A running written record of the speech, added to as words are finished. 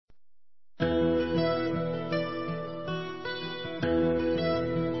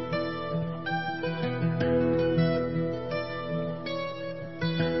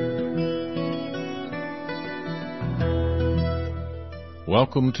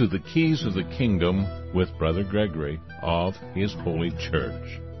Welcome to the Keys of the Kingdom with Brother Gregory of His Holy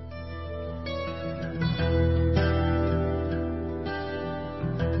Church.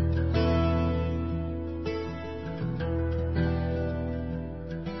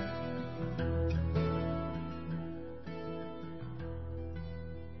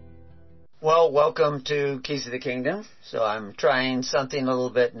 Well, welcome to Keys of the Kingdom. So I'm trying something a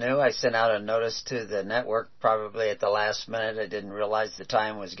little bit new. I sent out a notice to the network probably at the last minute. I didn't realize the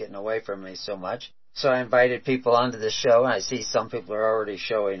time was getting away from me so much. So I invited people onto the show, and I see some people are already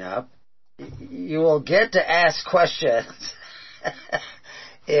showing up. You will get to ask questions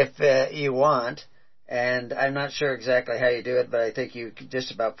if you want. And I'm not sure exactly how you do it, but I think you can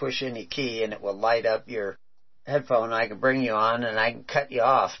just about push any key and it will light up your headphone. I can bring you on and I can cut you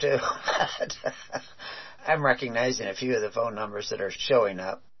off too. I'm recognizing a few of the phone numbers that are showing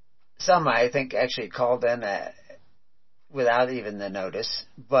up. Some I think actually called in without even the notice.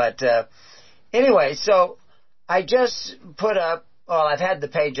 But anyway, so I just put up, well, I've had the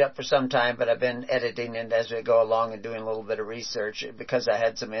page up for some time, but I've been editing it as we go along and doing a little bit of research because I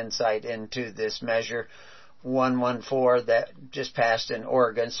had some insight into this measure 114 that just passed in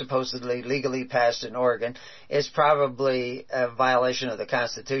Oregon, supposedly legally passed in Oregon, is probably a violation of the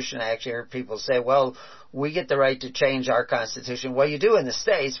Constitution. I actually heard people say, well, we get the right to change our Constitution. Well, you do in the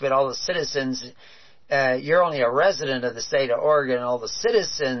States, but all the citizens, you're only a resident of the state of Oregon. All the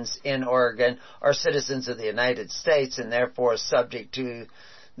citizens in Oregon are citizens of the United States and therefore subject to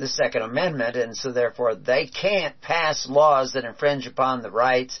the Second Amendment, and so therefore they can't pass laws that infringe upon the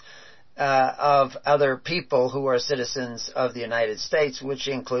rights of other people who are citizens of the United States, which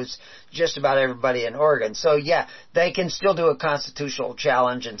includes just about everybody in Oregon. So yeah, they can still do a constitutional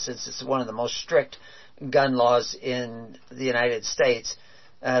challenge, and since it's one of the most strict gun laws in the United States,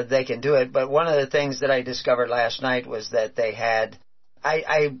 they can do it. But one of the things that I discovered last night was that they had,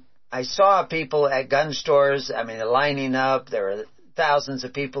 I saw people at gun stores, I mean, they're lining up, there are thousands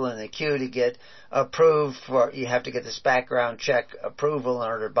of people in the queue to get approved for, you have to get this background check approval in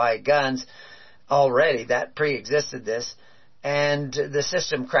order to buy guns already. That pre-existed this. And the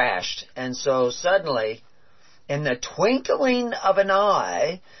system crashed. And so suddenly, in the twinkling of an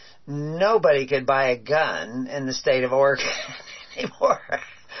eye, nobody could buy a gun in the state of Oregon anymore.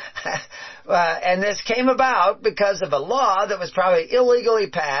 And this came about because of a law that was probably illegally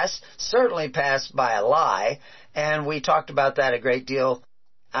passed, certainly passed by a lie. And we talked about that a great deal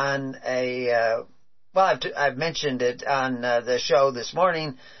on I've mentioned it on the show this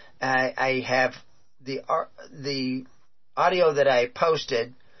morning. I have the audio that I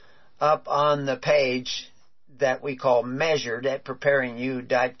posted up on the page that we call Measured at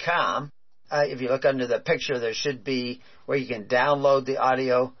preparingyou.com. If you look under the picture, there should be where you can download the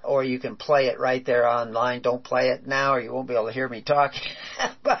audio or you can play it right there online. Don't play it now or you won't be able to hear me talk.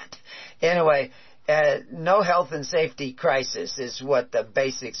 But anyway, no health and safety crisis is what the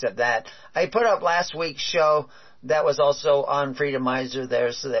basics of that. I put up last week's show that was also on Freedomizer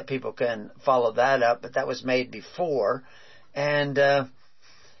there so that people can follow that up, but that was made before. And then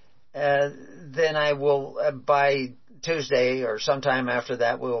I will, by Tuesday or sometime after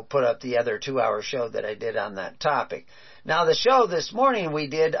that, we will put up the other 2-hour show that I did on that topic. Now, the show this morning we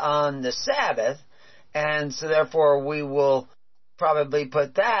did on the Sabbath, and so therefore we will probably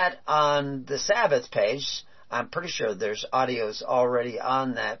put that on the Sabbath page. I'm pretty sure there's audios already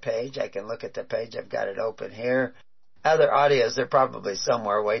on that page. I can look at the page. I've got it open here. Other audios, they're probably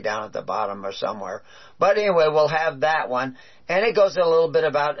somewhere way down at the bottom or somewhere. But anyway, we'll have that one. And it goes a little bit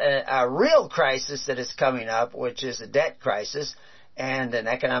about a real crisis that is coming up, which is a debt crisis and an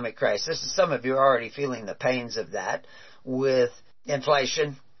economic crisis. Some of you are already feeling the pains of that with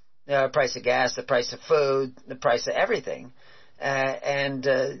inflation, the price of gas, the price of food, the price of everything. And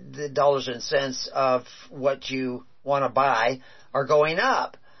the dollars and cents of what you want to buy are going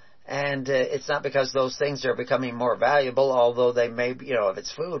up. And it's not because those things are becoming more valuable, although they may be, if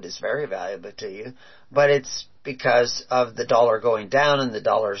it's food, it's very valuable to you. But it's because of the dollar going down, and the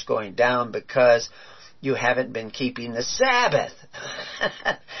dollar is going down because you haven't been keeping the Sabbath.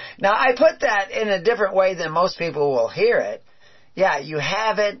 Now, I put that in a different way than most people will hear it. Yeah, you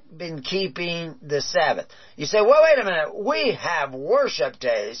haven't been keeping the Sabbath. You say, well, wait a minute. We have worship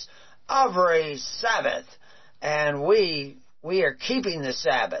days every Sabbath, and we are keeping the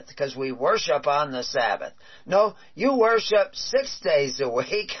Sabbath because we worship on the Sabbath. No, you worship 6 days a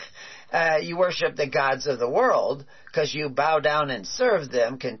week. You worship the gods of the world because you bow down and serve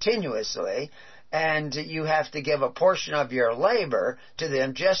them continuously, and you have to give a portion of your labor to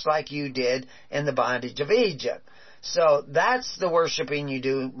them just like you did in the bondage of Egypt. So that's the worshiping you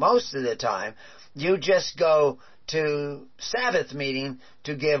do most of the time. You just go to Sabbath meeting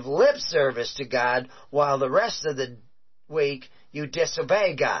to give lip service to God, while the rest of the week you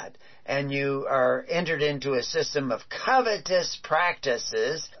disobey God. And you are entered into a system of covetous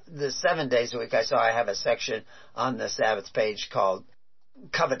practices. The 7 days a week, I have a section on the Sabbath page called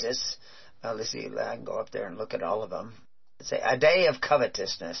Covetous. Let's see, I can go up there and look at all of them. It's a day of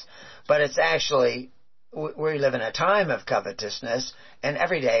covetousness. But it's actually, we live in a time of covetousness, and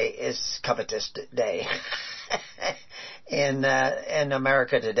every day is covetous day. In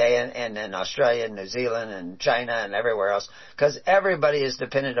America today, and in Australia and New Zealand and China and everywhere else, because everybody is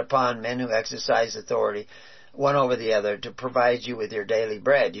dependent upon men who exercise authority one over the other to provide you with your daily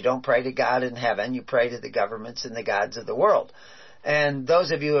bread. You don't pray to God in heaven, you pray to the governments and the gods of the world. And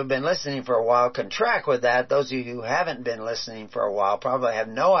those of you who have been listening for a while can track with that. Those of you who haven't been listening for a while probably have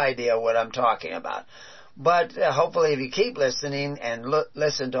no idea what I'm talking about. But hopefully if you keep listening and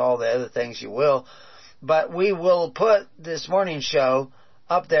listen to all the other things, you will. But we will put this morning's show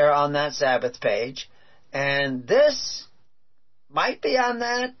up there on that Sabbath page. And this might be on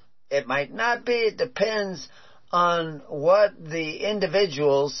that. It might not be. It depends on what the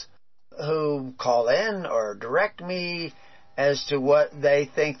individuals who call in or direct me as to what they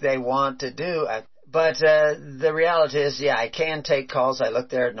think they want to do. But the reality is, I can take calls. I look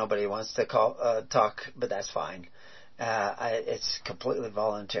there. Nobody wants to talk, but that's fine. It's completely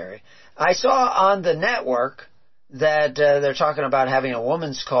voluntary. I saw on the network that they're talking about having a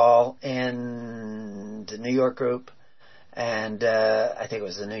woman's call in the New York group, and I think it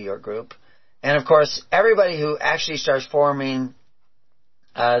was the New York group. And of course, everybody who actually starts forming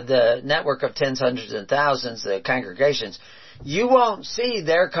the network of tens, hundreds, and thousands, the congregations, you won't see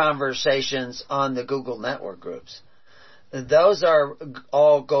their conversations on the Google network groups. Those are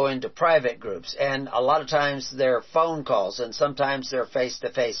all going to private groups, and a lot of times they're phone calls, and sometimes they're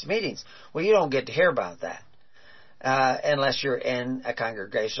face-to-face meetings. Well, you don't get to hear about that unless you're in a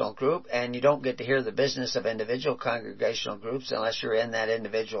congregational group, and you don't get to hear the business of individual congregational groups unless you're in that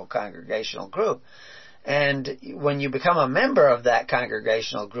individual congregational group. And when you become a member of that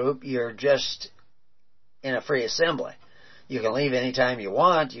congregational group, you're just in a free assembly. You can leave anytime you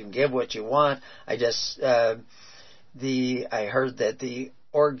want. You can give what you want. I heard that the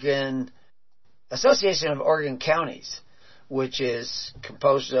Association of Oregon Counties, which is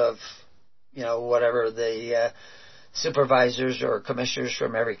composed of, whatever the supervisors or commissioners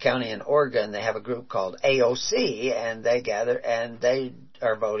from every county in Oregon, they have a group called AOC, and they gather and they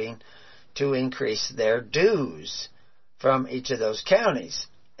are voting to increase their dues from each of those counties.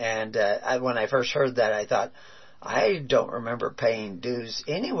 And when I first heard that, I thought, I don't remember paying dues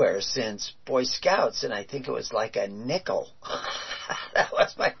anywhere since Boy Scouts, and I think it was like a nickel. That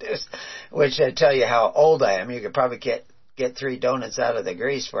was my dues, which I tell you how old I am. You could probably get 3 donuts out of the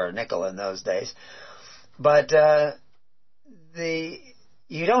grease for a nickel in those days. But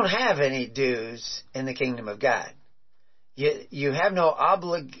you don't have any dues in the kingdom of God. You have no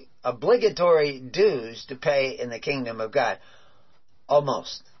obligatory dues to pay in the kingdom of God.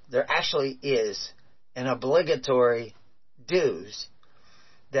 Almost. There actually is an obligatory dues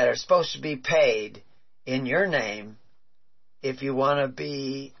that are supposed to be paid in your name if you want to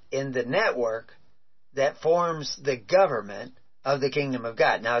be in the network that forms the government of the kingdom of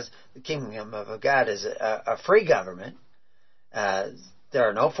God. Now, the kingdom of God is a free government. There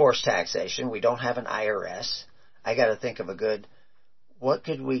are no forced taxation. We don't have an IRS. I got to think of what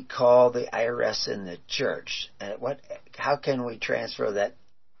could we call the IRS in the church? How can we transfer that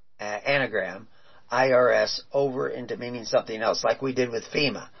anagram, IRS, over into meaning something else, like we did with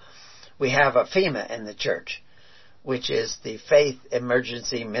FEMA? We have a FEMA in the church, which is the Faith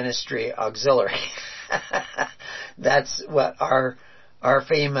Emergency Ministry Auxiliary. That's what our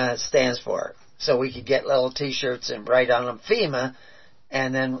FEMA stands for. So we could get little T-shirts and write on them FEMA,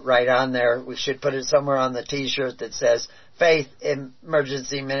 and then right on there, we should put it somewhere on the T-shirt that says Faith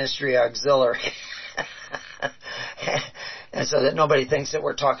Emergency Ministry Auxiliary. And so that nobody thinks that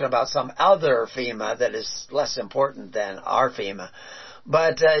we're talking about some other FEMA that is less important than our FEMA.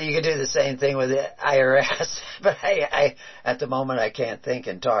 But you could do the same thing with the IRS. But I at the moment, I can't think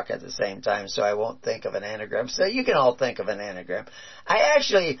and talk at the same time, so I won't think of an anagram. So you can all think of an anagram. I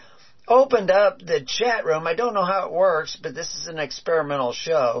actually opened up the chat room. I don't know how it works, but this is an experimental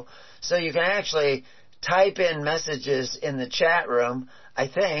show. So you can actually type in messages in the chat room, I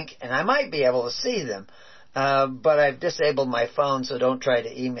think, and I might be able to see them. But I've disabled my phone, so don't try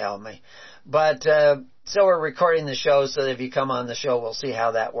to email me. But so we're recording the show, so that if you come on the show, we'll see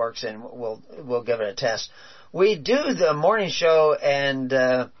how that works, and we'll give it a test. We do the morning show, and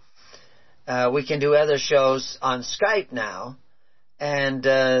we can do other shows on Skype now, and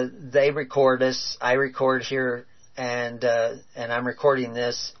they record us. I record here and I'm recording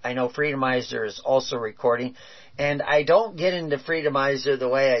this. I know Freedomizer is also recording, and I don't get into Freedomizer the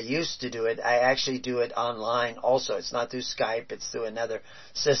way I used to do it. I actually do it online also. It's not through Skype, it's through another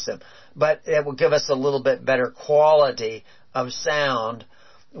system. But it will give us a little bit better quality of sound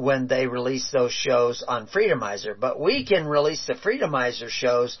when they release those shows on Freedomizer. But we can release the Freedomizer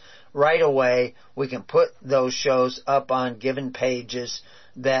shows right away. We can put those shows up on given pages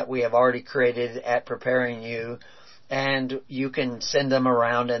that we have already created at Preparing You, and you can send them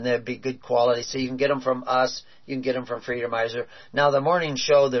around and they'll be good quality. So you can get them from us, you can get them from Freedomizer. Now the morning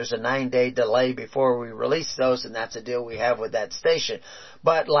show, there's a 9-day delay before we release those, and that's a deal we have with that station.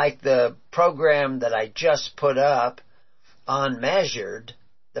 But like the program that I just put up on Measured,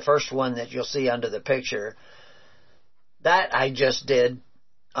 the first one that you'll see under the picture, that I just did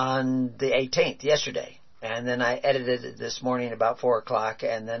on the 18th, yesterday. And then I edited it this morning about 4 o'clock,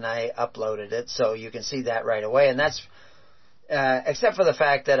 and then I uploaded it, so you can see that right away. And that's, except for the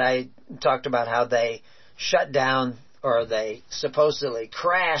fact that I talked about how they shut down, or they supposedly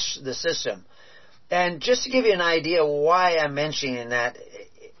crashed the system. And just to give you an idea why I'm mentioning that,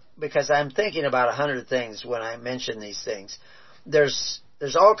 because I'm thinking about 100 things when I mention these things. There's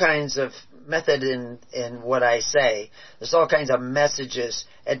all kinds of method in what I say. There's all kinds of messages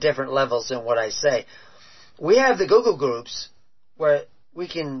at different levels in what I say. We have the Google groups where we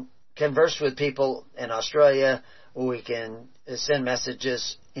can converse with people in Australia. We can send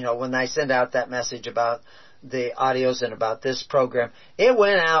messages. You know, when I send out that message about the audios and about this program, it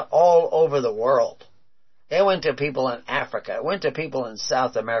went out all over the world. It went to people in Africa. It went to people in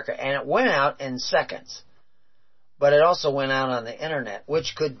South America. And it went out in seconds. But it also went out on the internet,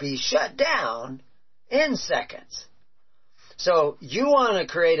 which could be shut down in seconds. So you want to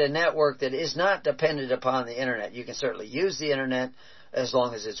create a network that is not dependent upon the internet. You can certainly use the internet as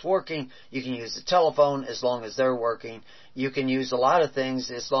long as it's working. You can use the telephone as long as they're working. You can use a lot of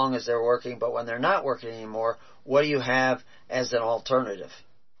things as long as they're working. But when they're not working anymore, what do you have as an alternative?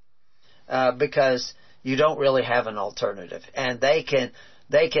 Because you don't really have an alternative. And they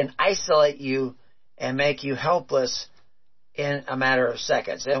can isolate you and make you helpless in a matter of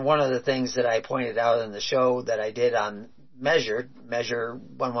seconds. And one of the things that I pointed out in the show that I did on Measure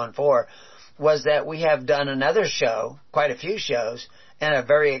 114, was that we have done another show, quite a few shows, and a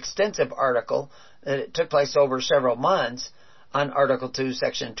very extensive article that took place over several months on Article 2,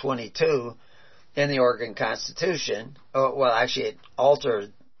 Section 22 in the Oregon Constitution. Well, actually, it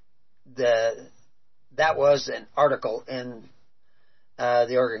altered that was an article in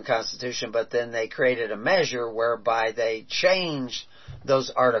the Oregon Constitution, but then they created a measure whereby they changed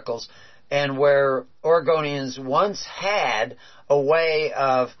those articles, and where Oregonians once had a way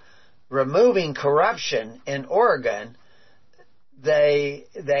of removing corruption in Oregon, they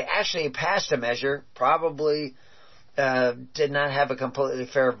actually passed a measure, probably did not have a completely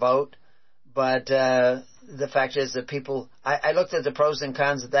fair vote, but the fact is that people, I looked at the pros and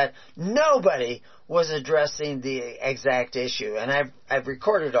cons of that. Nobody was addressing the exact issue, and I've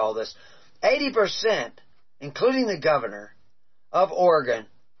recorded all this. 80%, including the governor of Oregon,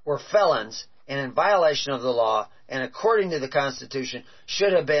 were felons and in violation of the law, and according to the Constitution,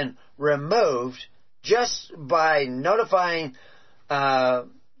 should have been removed just by notifying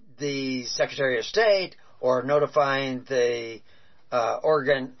the Secretary of State or notifying the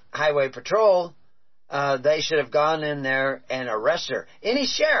Oregon Highway Patrol. They should have gone in there and arrested her. Any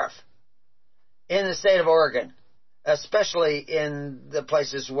sheriff in the state of Oregon, especially in the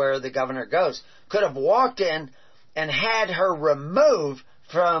places where the governor goes, could have walked in and had her removed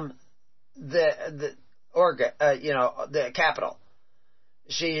from the Oregon, the capital.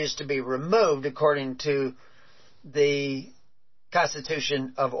 She is to be removed according to the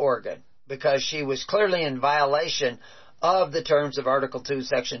Constitution of Oregon because she was clearly in violation of the terms of Article 2,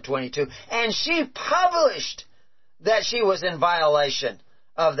 Section 22, and she published that she was in violation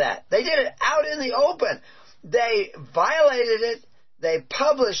of that. They did it out in the open. They violated it. They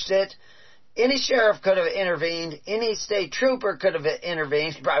published it. Any sheriff could have intervened. Any state trooper could have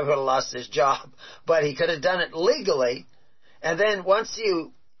intervened. He probably would have lost his job, but he could have done it legally. And then once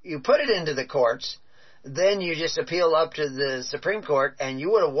you put it into the courts, then you just appeal up to the Supreme Court, and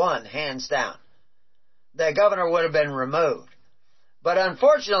you would have won, hands down. The governor would have been removed. But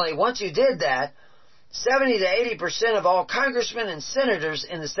unfortunately, once you did that, 70 to 80% of all congressmen and senators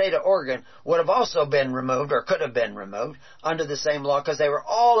in the state of Oregon would have also been removed, or could have been removed, under the same law, because they were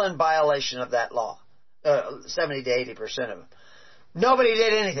all in violation of that law. 70 to 80% of them. Nobody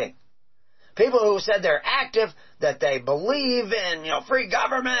did anything. People who said they're active, that they believe in, free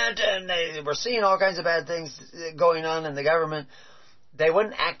government, and they were seeing all kinds of bad things going on in the government, they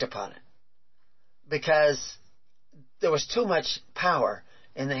wouldn't act upon it. Because there was too much power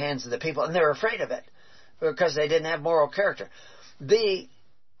in the hands of the people, and they were afraid of it because they didn't have moral character. The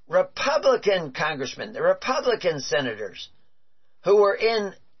Republican congressmen, the Republican senators who were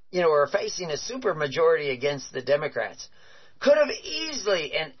were facing a supermajority against the Democrats could have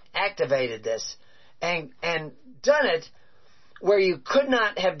easily activated this and done it where you could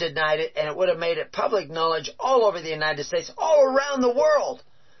not have denied it, and it would have made it public knowledge all over the United States, all around the world.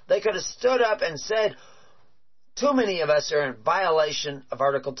 They could have stood up and said, too many of us are in violation of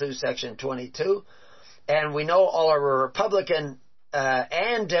Article 2, Section 22, and we know all our Republican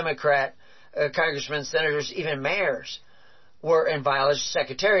and Democrat congressmen, senators, even mayors were in violation.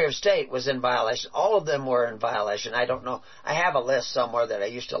 Secretary of State was in violation. All of them were in violation. I don't know. I have a list somewhere that I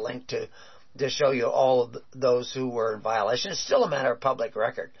used to link to show you all of those who were in violation. It's still a matter of public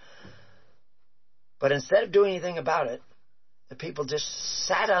record. But instead of doing anything about it, the people just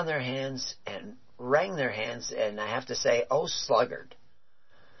sat on their hands and wrung their hands, and I have to say, oh, sluggard,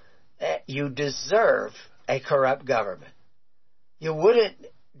 you deserve a corrupt government. You wouldn't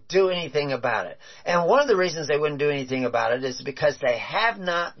do anything about it. And one of the reasons they wouldn't do anything about it is because they have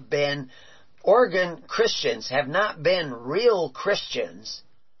not been, Oregon Christians have not been real Christians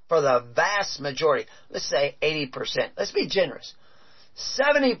for the vast majority. Let's say 80%. Let's be generous.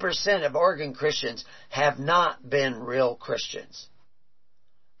 70% of Oregon Christians have not been real Christians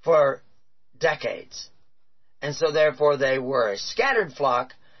for decades. And so therefore they were a scattered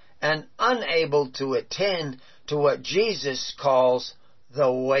flock and unable to attend to what Jesus calls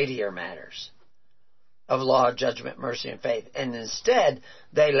the weightier matters of law, judgment, mercy, and faith. And instead,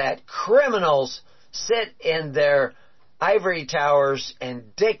 they let criminals sit in their ivory towers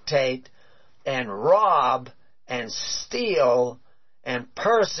and dictate and rob and steal and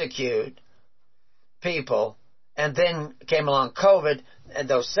persecute people. And then came along COVID, and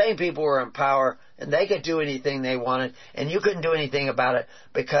those same people were in power, and they could do anything they wanted, and you couldn't do anything about it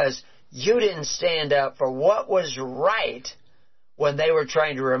because you didn't stand up for what was right when they were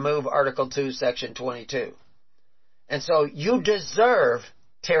trying to remove Article 2, Section 22. And so you deserve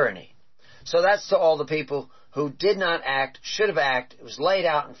tyranny. So that's to all the people who did not act, should have acted, it was laid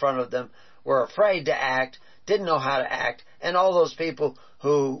out in front of them, were afraid to act, didn't know how to act, and all those people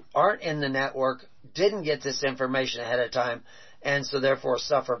who aren't in the network didn't get this information ahead of time, and so therefore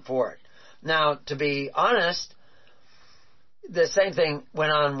suffered for it. Now, to be honest, the same thing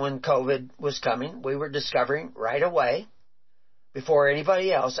went on when COVID was coming. We were discovering right away, before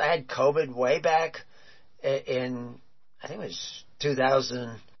anybody else. I had COVID way back in, I think it was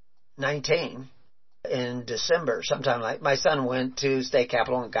 2019, in December, sometime like. My son went to State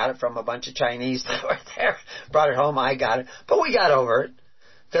Capitol and got it from a bunch of Chinese that were there, brought it home, I got it. But we got over it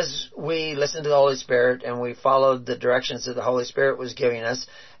because we listened to the Holy Spirit and we followed the directions that the Holy Spirit was giving us.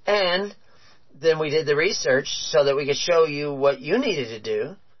 And then we did the research so that we could show you what you needed to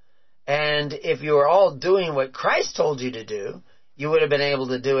do. And if you were all doing what Christ told you to do, you would have been able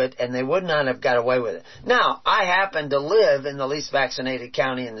to do it, and they would not have got away with it. Now, I happen to live in the least vaccinated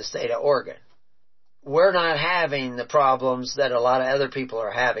county in the state of Oregon. We're not having the problems that a lot of other people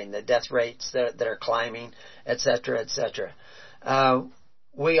are having, the death rates that are climbing, et cetera, et cetera.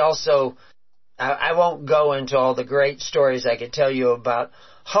 We also, I won't go into all the great stories I could tell you about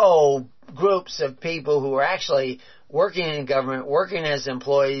whole groups of people who are actually working in government, working as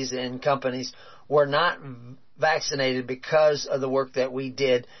employees in companies, were not vaccinated because of the work that we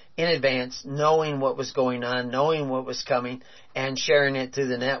did in advance, knowing what was going on, knowing what was coming, and sharing it through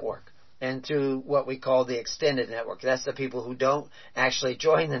the network and through what we call the extended network. That's the people who don't actually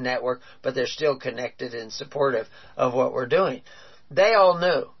join the network, but they're still connected and supportive of what we're doing. They all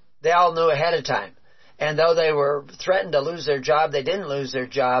knew. They all knew ahead of time. And though they were threatened to lose their job, they didn't lose their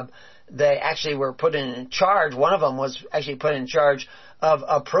job. They actually were put in charge. One of them was actually put in charge of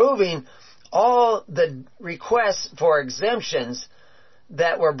approving all the requests for exemptions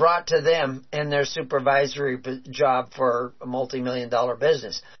that were brought to them in their supervisory job for a multi-million-dollar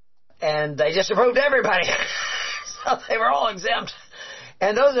business. And they just approved everybody. So they were all exempt.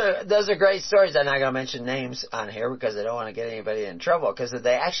 And those are great stories. I'm not going to mention names on here because I don't want to get anybody in trouble, because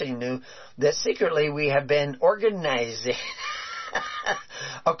they actually knew that secretly we have been organizing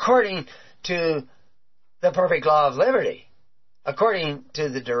according to the perfect law of liberty, according to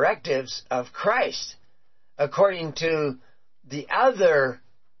the directives of Christ, according to the other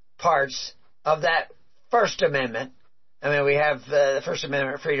parts of that First Amendment. I mean, we have the First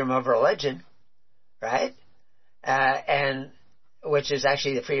Amendment, freedom of religion, right? And which is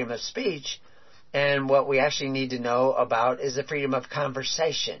actually the freedom of speech. And what we actually need to know about is the freedom of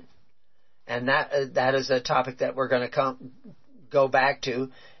conversation. And that is a topic that we're going to go back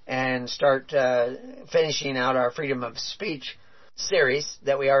to and start finishing out our freedom of speech series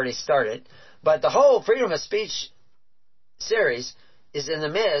that we already started. But the whole freedom of speech series is in the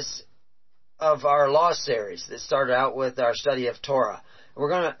midst of our law series that started out with our study of Torah.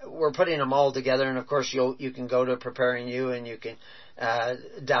 We're putting them all together, and of course you can go to Preparing You and you can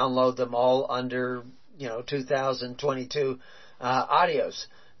download them all under 2022 audios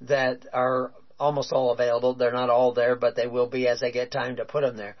that are almost all available. They're not all there, but they will be as I get time to put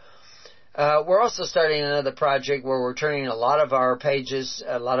them there. We're also starting another project where we're turning a lot of our pages,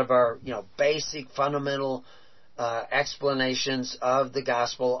 a lot of our basic fundamental explanations of the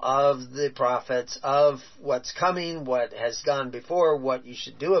gospel, of the prophets, of what's coming, what has gone before, what you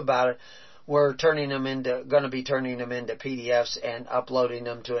should do about it. We're going to be turning them into PDFs and uploading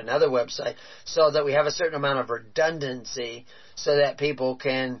them to another website so that we have a certain amount of redundancy so that people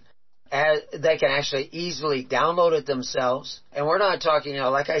can actually easily download it themselves. And we're not talking,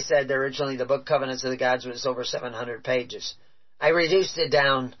 like I said, originally the book Covenants of the Gods was over 700 pages. I reduced it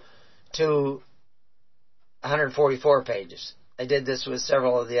down to 144 pages. I did this with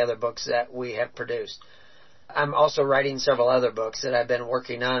several of the other books that we have produced. I'm also writing several other books that I've been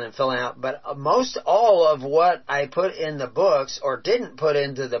working on and filling out, but most all of what I put in the books or didn't put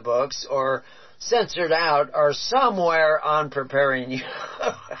into the books or censored out are somewhere on Preparing You.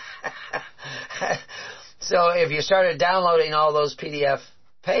 So if you started downloading all those PDF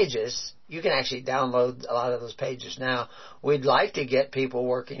pages, you can actually download a lot of those pages now. We'd like to get people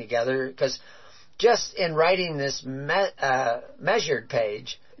working together because just in writing this measured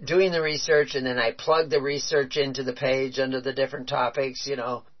page, doing the research, and then I plug the research into the page under the different topics,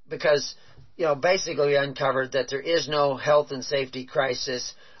 because, basically we uncovered that there is no health and safety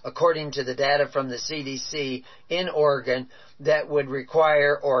crisis, according to the data from the CDC in Oregon, that would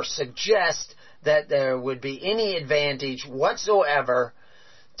require or suggest that there would be any advantage whatsoever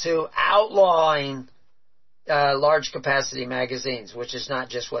to outlawing large capacity magazines, which is not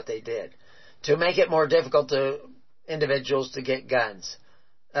just what they did, to make it more difficult to individuals to get guns.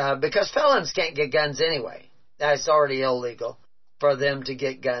 Because felons can't get guns anyway. It's already illegal for them to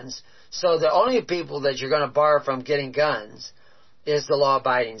get guns. So the only people that you're going to bar from getting guns is the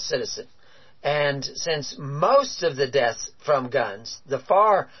law-abiding citizen. And since most of the deaths from guns, the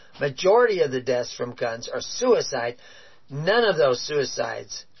far majority of the deaths from guns are suicide, none of those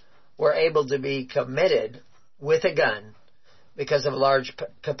suicides were able to be committed with a gun because of a large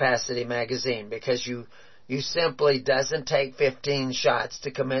capacity magazine, because you simply doesn't take 15 shots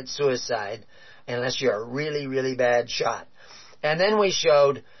to commit suicide unless you're a really, really bad shot. And then we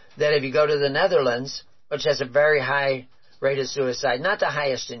showed that if you go to the Netherlands, which has a very high rate of suicide, not the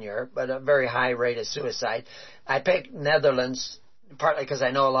highest in Europe, but a very high rate of suicide. I picked Netherlands partly because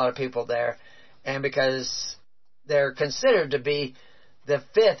I know a lot of people there and because they're considered to be the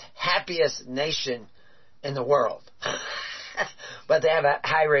 5th happiest nation in the world. But they have a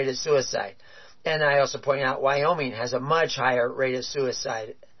high rate of suicide. And I also point out Wyoming has a much higher rate of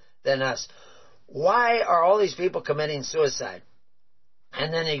suicide than us. Why are all these people committing suicide?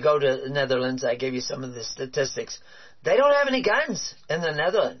 And then you go to the Netherlands, I gave you some of the statistics. They don't have any guns in the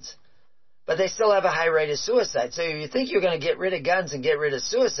Netherlands, but they still have a high rate of suicide. So if you think you're going to get rid of guns and get rid of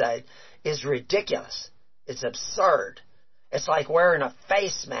suicide, is ridiculous. It's absurd. It's like wearing a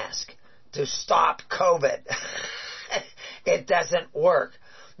face mask to stop COVID. It doesn't work.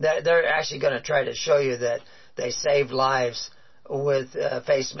 They're actually going to try to show you that they saved lives with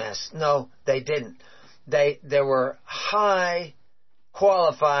face masks. No, they didn't. There were high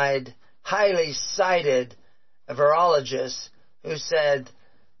qualified, highly cited virologists who said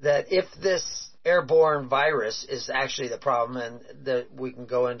that if this airborne virus is actually the problem, and that we can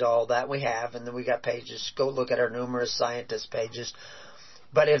go into all that, we have, and then we got pages, go look at our numerous scientist pages,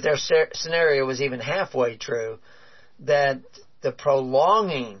 but if their scenario was even halfway true, that the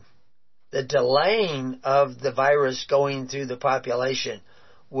prolonging, the delaying of the virus going through the population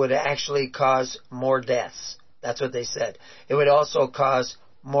would actually cause more deaths. That's what they said. It would also cause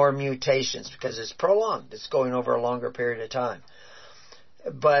more mutations because it's prolonged. It's going over a longer period of time.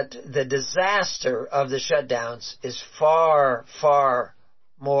 But the disaster of the shutdowns is far, far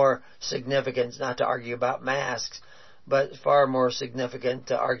more significant, not to argue about masks, but far more significant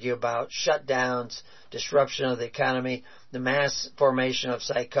to argue about shutdowns, disruption of the economy, the mass formation of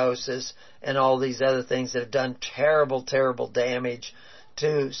psychosis, and all these other things that have done terrible, terrible damage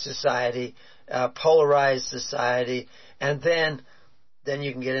to society, polarized society, and then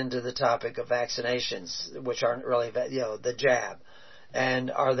you can get into the topic of vaccinations, which aren't really, the jab.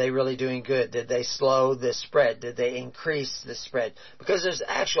 And are they really doing good? Did they slow the spread? Did they increase the spread? Because there's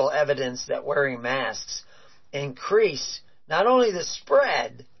actual evidence that wearing masks increase not only the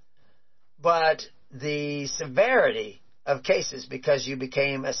spread but the severity of cases because you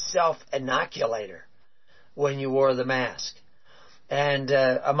became a self-inoculator when you wore the mask. And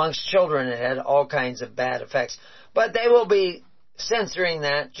amongst children, it had all kinds of bad effects. But they will be censoring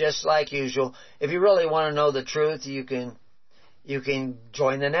that just like usual. If you really want to know the truth, you can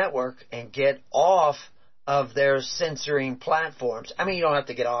join the network and get off of their censoring platforms. I mean, you don't have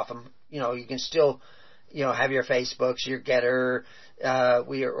to get off them. You can still, have your Facebooks, your Getter.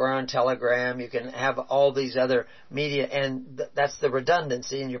 We're on Telegram. You can have all these other media, and that's the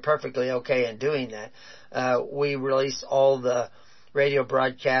redundancy, and you're perfectly okay in doing that. We release all the radio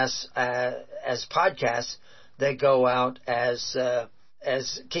broadcasts as podcasts that go out as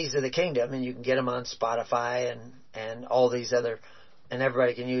Keys of the Kingdom, and you can get them on Spotify and all these other, and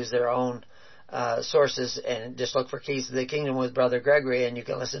everybody can use their own sources, and just look for Keys of the Kingdom with Brother Gregory, and you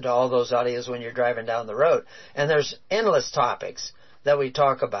can listen to all those audios when you're driving down the road. And there's endless topics that we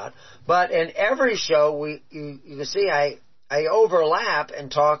talk about. But in every show, you can see I overlap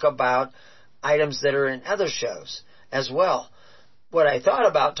and talk about items that are in other shows as well. What I thought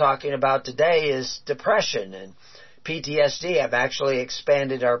about talking about today is depression and PTSD. I've actually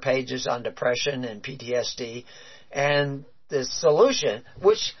expanded our pages on depression and PTSD, and the solution,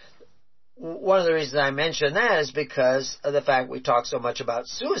 which one of the reasons I mention that is because of the fact we talk so much about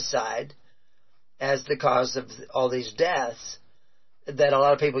suicide as the cause of all these deaths, that a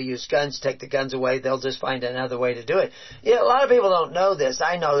lot of people use guns, take the guns away, they'll just find another way to do it. A lot of people don't know this.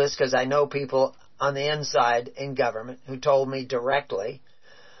 I know this because I know people on the inside in government who told me directly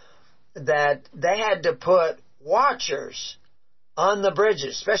that they had to put watchers on the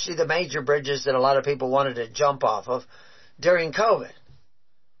bridges, especially the major bridges that a lot of people wanted to jump off of during COVID.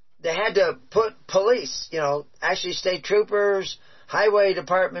 They had to put police, actually state troopers, highway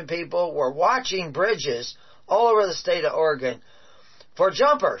department people were watching bridges all over the state of Oregon for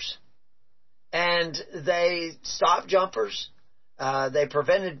jumpers. And they stopped jumpers. They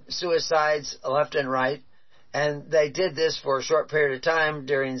prevented suicides left and right. And they did this for a short period of time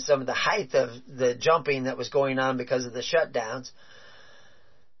during some of the height of the jumping that was going on because of the shutdowns.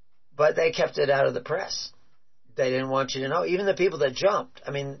 But they kept it out of the press. They didn't want you to know. Even the people that jumped.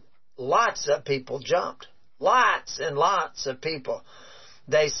 I mean, lots of people jumped. Lots and lots of people.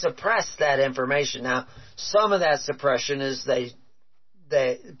 They suppressed that information. Now, some of that suppression is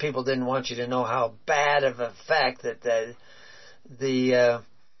people didn't want you to know how bad of an effect that the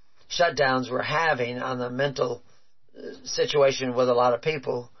shutdowns were having on the mental situation with a lot of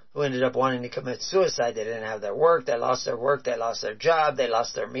people who ended up wanting to commit suicide. They didn't have their work, they lost their job, they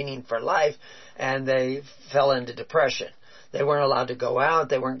lost their meaning for life, and they fell into depression. They weren't allowed to go out,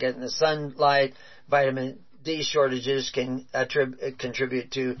 they weren't getting the sunlight. Vitamin D shortages can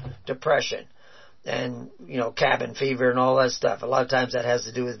contribute to depression and, cabin fever and all that stuff. A lot of times that has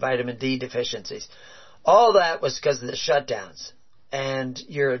to do with vitamin D deficiencies. All that was because of the shutdowns. And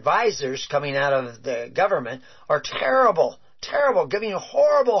your advisors coming out of the government are terrible, giving you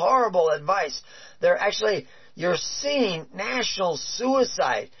horrible, horrible advice. You're seeing national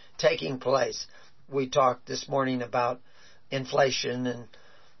suicide taking place. We talked this morning about inflation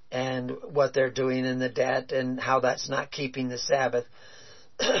and what they're doing in the debt and how that's not keeping the Sabbath.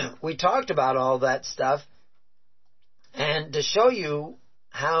 We talked about all that stuff, and to show you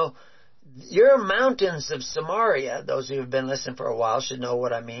how your mountains of Samaria, those who have been listening for a while should know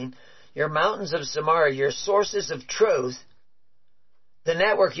what I mean. Your mountains of Samaria, your sources of truth, the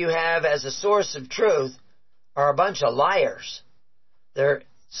network you have as a source of truth, are a bunch of liars.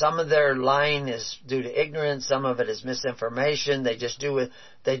 Some of their lying is due to ignorance, some of it is misinformation. They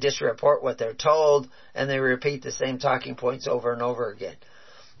just report what they're told, and they repeat the same talking points over and over again.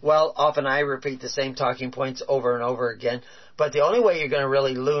 Well, often I repeat the same talking points over and over again, but the only way you're going to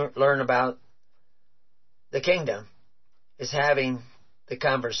really learn about the kingdom is having the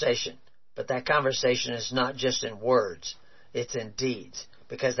conversation. But that conversation is not just in words, it's in deeds,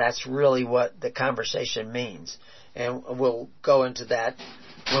 because that's really what the conversation means. And we'll go into that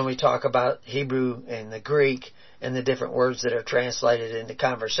when we talk about Hebrew and the Greek and the different words that are translated into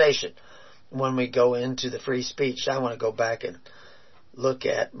conversation. When we go into the free speech, I want to go back and look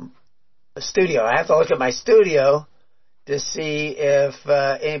at the studio. I have to look at my studio to see if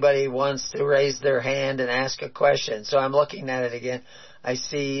anybody wants to raise their hand and ask a question. So I'm looking at it again. I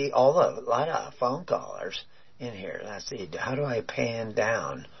see a lot of phone callers in here. Let's see, how do I pan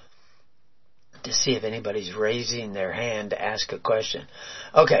down to see if anybody's raising their hand to ask a question?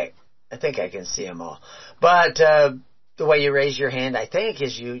 Okay, I think I can see them all. But the way you raise your hand, I think,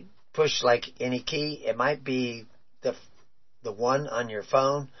 is you push like any key. It might be the one on your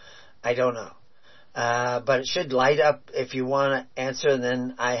phone. I don't know. But it should light up if you want to answer, and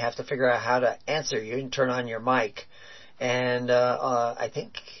then I have to figure out how to answer you and turn on your mic. And I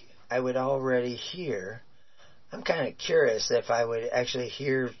think I would already hear. I'm kind of curious if I would actually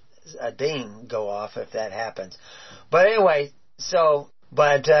hear a ding go off if that happens. But anyway, so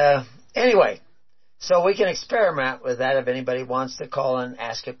we can experiment with that. If anybody wants to call and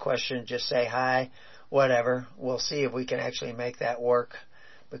ask a question, just say hi, whatever. We'll see if we can actually make that work,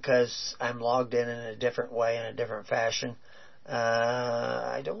 because I'm logged in a different way, in a different fashion.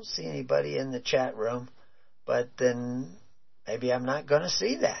 I don't see anybody in the chat room, but then maybe I'm not going to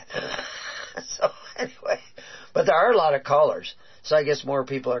see that. So anyway, but there are a lot of callers, so I guess more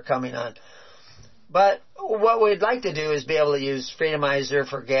people are coming on. But what we'd like to do is be able to use Freedomizer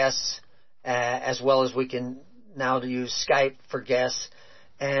for guests, as well as we can now use Skype for guests,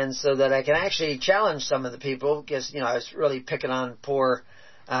 and so that I can actually challenge some of the people, because, I was really picking on poor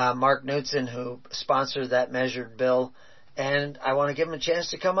Mark Knudsen, who sponsored that measured bill, and I want to give him a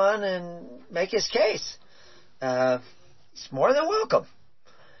chance to come on and make his case. He's more than welcome.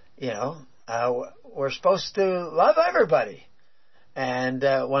 We're supposed to love everybody. And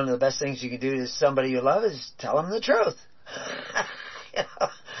one of the best things you can do to somebody you love is tell them the truth.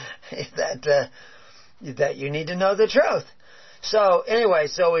 That you need to know the truth. So anyway,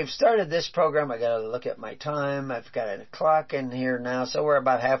 we've started this program. I got to look at my time. I've got a clock in here now, so we're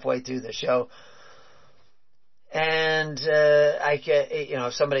about halfway through the show. And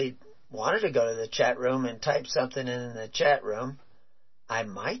if somebody wanted to go to the chat room and type something in the chat room, I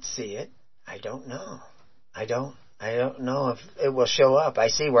might see it. I don't know. I don't know if it will show up. I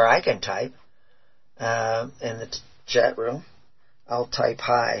see where I can type in the chat room. I'll type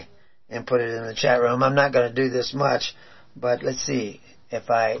hi and put it in the chat room. I'm not going to do this much, but let's see. If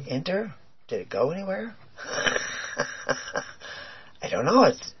I enter, did it go anywhere? I don't know.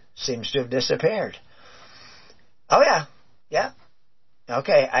 It seems to have disappeared. Oh, yeah. Yeah.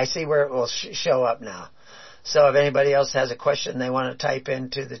 Okay, I see where it will show up now. So if anybody else has a question they want to type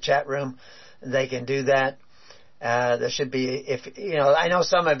into the chat room, they can do that. There should be, I know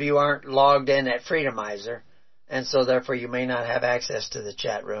some of you aren't logged in at Freedomizer, and so therefore you may not have access to the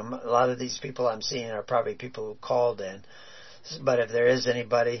chat room. A lot of these people I'm seeing are probably people who called in. But if there is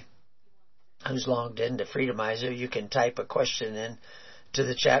anybody who's logged into Freedomizer, you can type a question in to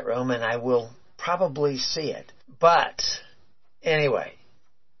the chat room, and I will probably see it. But anyway,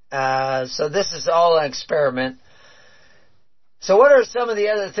 so this is all an experiment. So what are some of the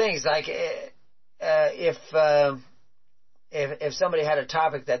other things? Like if somebody had a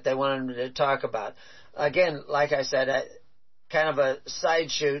topic that they wanted to talk about, again, like I said, kind of a side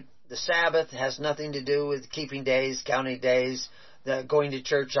shoot. The Sabbath has nothing to do with keeping days, counting days, going to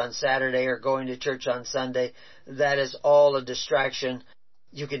church on Saturday or going to church on Sunday. That is all a distraction.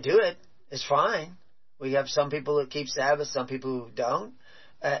 You can do it. It's fine. We have some people who keep Sabbath, some people who don't.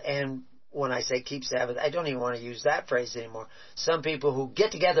 And when I say keep Sabbath, I don't even want to use that phrase anymore. Some people who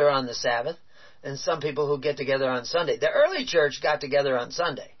get together on the Sabbath, and some people who get together on Sunday. The early church got together on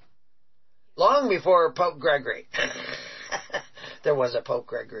Sunday, long before Pope Gregory. There was a Pope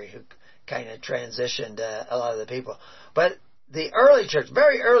Gregory who kind of transitioned a lot of the people. But the early church,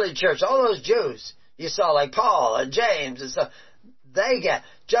 very early church, all those Jews you saw, like Paul and James and stuff,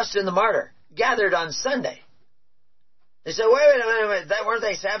 Justin the Martyr, gathered on Sunday. They said, wait a minute, weren't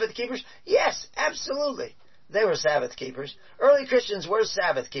they Sabbath keepers? Yes, absolutely. They were Sabbath keepers. Early Christians were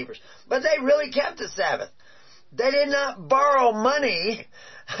Sabbath keepers. But they really kept the Sabbath. They did not borrow money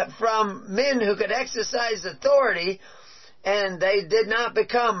from men who could exercise authority, and they did not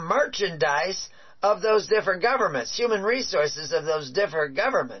become merchandise of those different governments, human resources of those different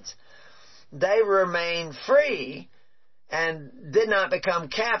governments. They remained free and did not become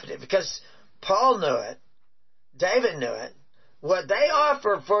captive, because Paul knew it. David knew it. What they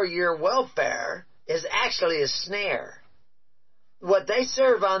offer for your welfare is actually a snare. What they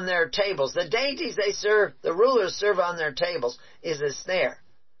serve on their tables, the dainties they serve, the rulers serve on their tables, is a snare.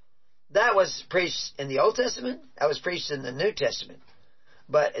 That was preached in the Old Testament. That was preached in the New Testament.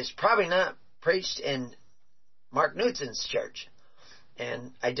 But it's probably not preached in Mark Knudsen's church.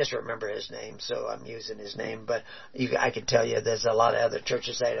 And I just remember his name, so I'm using his name. But I can tell you there's a lot of other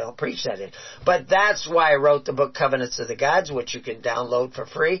churches that don't preach that in. But that's why I wrote the book Covenants of the Gods, which you can download for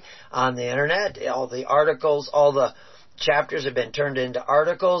free on the internet. All the articles, all the chapters have been turned into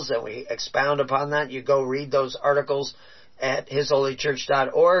articles, and we expound upon that. You go read those articles at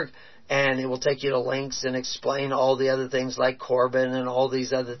hisholychurch.org, and it will take you to links and explain all the other things like Corbin and all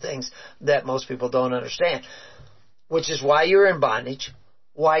these other things that most people don't understand. Which is why you're in bondage,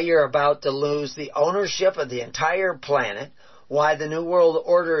 why you're about to lose the ownership of the entire planet, why the New World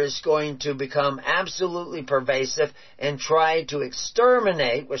Order is going to become absolutely pervasive and try to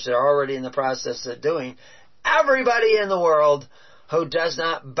exterminate, which they're already in the process of doing, everybody in the world who does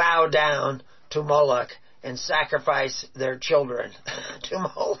not bow down to Moloch and sacrifice their children to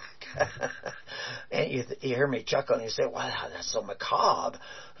Moloch. And you hear me chuckle and you say, wow, that's so macabre.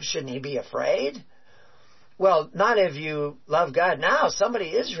 Shouldn't he be afraid? Well, not if you love God. Now, somebody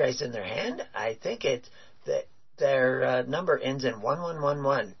is raising their hand. I think their number ends in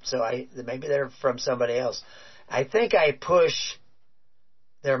 1111. So maybe they're from somebody else. I think I push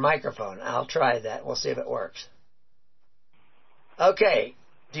their microphone. I'll try that. We'll see if it works. Okay.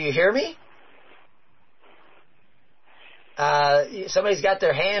 Do you hear me? Somebody's got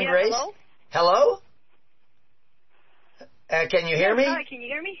their hand raised. Hello? Can you hear me? Hi, can you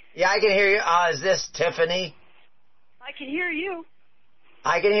hear me? Yeah, I can hear you. Is this Tiffany? I can hear you.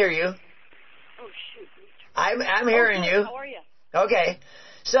 I can hear you. Oh, shoot. I'm hearing you. How are you? Okay.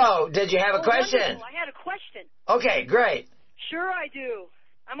 So, did you have a question? Wonderful. I had a question. Okay, great. Sure I do.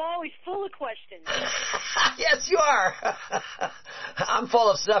 I'm always full of questions. Yes, you are. I'm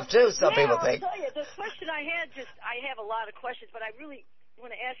full of stuff, too, some people think. I'll tell you, the question I have a lot of questions, but I really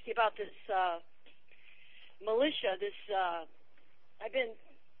want to ask you about this militia. I've been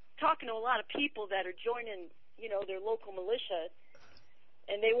talking to a lot of people that are joining, their local militia,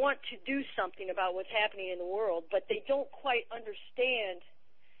 and they want to do something about what's happening in the world, but they don't quite understand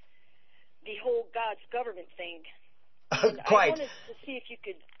the whole God's government thing. Quite. I wanted to see if you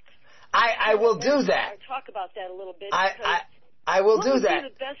could. I will do that. Talk about that a little bit. I will do that. What would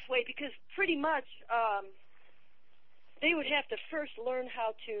be the best way? Because pretty much they would have to first learn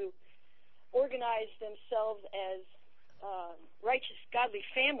how to organize themselves as righteous, godly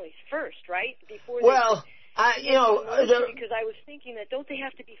families first, right? Before because I was thinking that don't they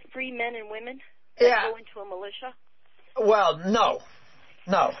have to be free men and women that go into a militia? Well, no.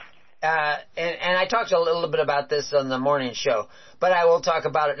 And I talked a little bit about this on the morning show, but I will talk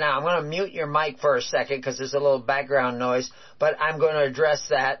about it now. I'm going to mute your mic for a second because there's a little background noise, but I'm going to address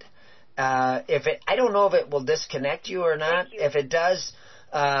that. I don't know if it will disconnect you or not. If it does,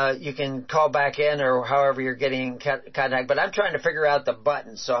 you can call back in or however you're getting in contact. But I'm trying to figure out the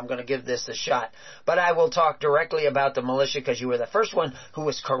buttons, so I'm going to give this a shot. But I will talk directly about the militia because you were the first one who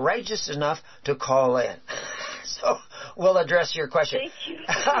was courageous enough to call in. So we'll address your question. Thank you.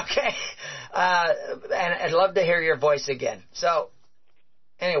 Okay. And I'd love to hear your voice again. So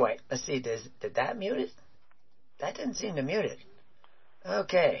anyway, let's see. Did that mute it? That didn't seem to mute it.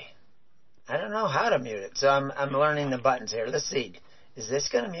 Okay. I don't know how to mute it, so I'm learning the buttons here. Let's see. Is this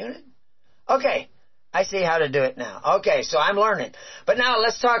going to mute it? Okay. I see how to do it now. Okay, so I'm learning. But now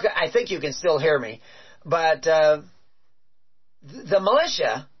let's talk. I think you can still hear me. But the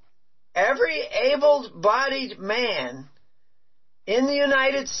militia, every able-bodied man in the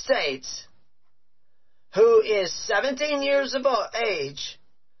United States who is 17 years of age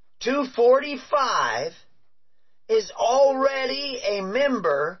to 45 is already a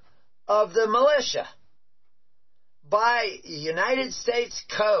member of the militia by United States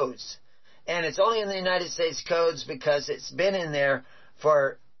codes. And it's only in the United States codes because it's been in there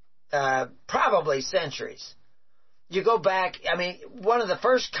for probably centuries. You go back, one of the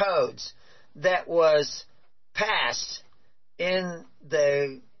first codes that was passed in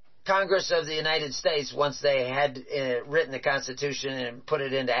the Congress of the United States once they had written the Constitution and put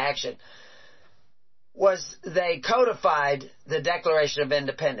it into action was they codified the Declaration of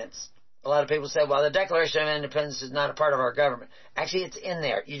Independence. A lot of people say, well, the Declaration of Independence is not a part of our government. Actually, it's in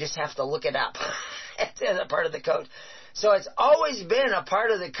there. You just have to look it up. It's in a part of the code. So it's always been a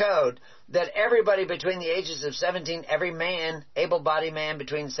part of the code that everybody between the ages of 17, every man, able-bodied man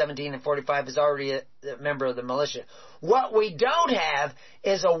between 17 and 45 is already a member of the militia. What we don't have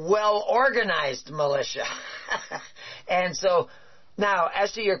is a well-organized militia. And so now,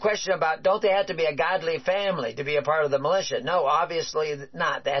 as to your question about don't they have to be a godly family to be a part of the militia? No, obviously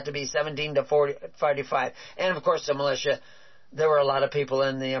not. They have to be 17 to 45. And, of course, the militia, there were a lot of people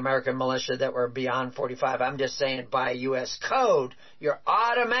in the American militia that were beyond 45. I'm just saying by U.S. code, you're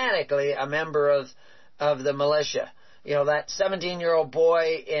automatically a member of the militia. You know, that 17-year-old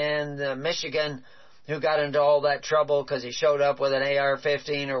boy in Michigan who got into all that trouble because he showed up with an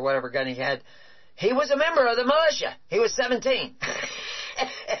AR-15 or whatever gun he had, he was a member of the militia. He was 17.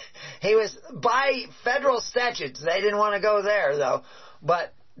 He was by federal statutes. They didn't want to go there, though.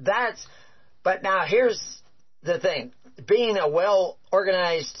 But now here's the thing. Being a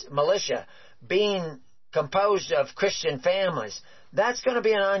well-organized militia, being composed of Christian families, that's going to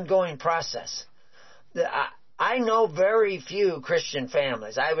be an ongoing process. I know very few Christian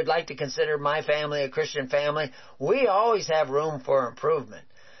families. I would like to consider my family a Christian family. We always have room for improvement.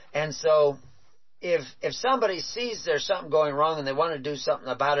 And so if somebody sees there's something going wrong and they want to do something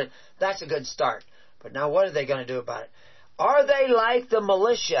about it, that's a good start. But now what are they going to do about it? Are they like the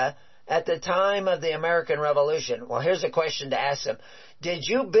militia at the time of the American Revolution? Well, here's a question to ask them. Did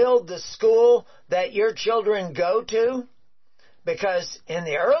you build the school that your children go to? Because in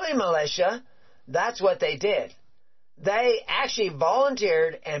the early militia, that's what they did. They actually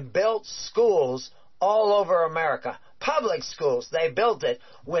volunteered and built schools all over America. Public schools. They built it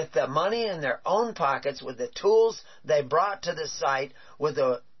with the money in their own pockets, with the tools they brought to the site, with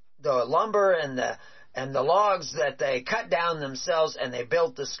the lumber and the logs that they cut down themselves, and they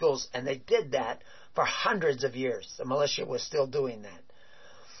built the schools. And they did that for hundreds of years. The militia was still doing that.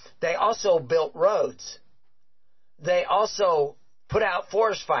 They also built roads. They also put out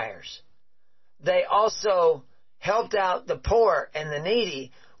forest fires. They also helped out the poor and the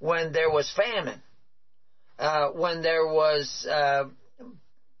needy when there was famine, when there was,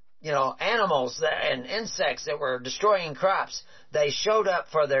 animals and insects that were destroying crops. They showed up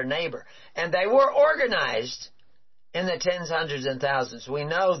for their neighbor. And they were organized in the tens, hundreds, and thousands. We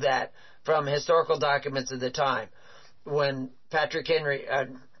know that from historical documents of the time. When Patrick Henry, I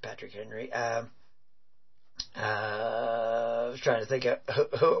was trying to think of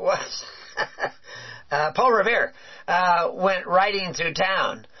who it was. Paul Revere went riding through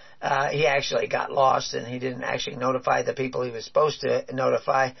town. He actually got lost, and he didn't actually notify the people he was supposed to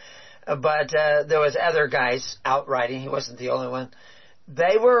notify. But there was other guys out riding. He wasn't the only one.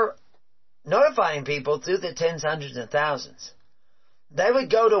 They were notifying people through the tens, hundreds, and thousands. They would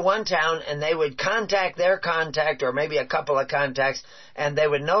go to one town, and they would contact their contact, or maybe a couple of contacts, and they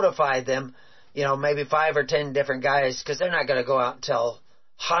would notify them, maybe 5 or 10 different guys, because they're not going to go out and tell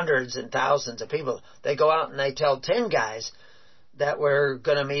hundreds and thousands of people. They go out and they tell 10 guys that we're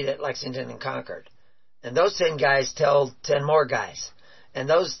going to meet at Lexington and Concord. And those 10 guys tell 10 more guys. And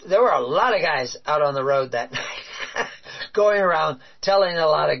there were a lot of guys out on the road that night going around telling a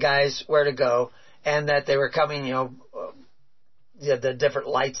lot of guys where to go, and that they were coming, the different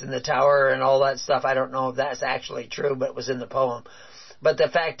lights in the tower and all that stuff. I don't know if that's actually true, but it was in the poem. But the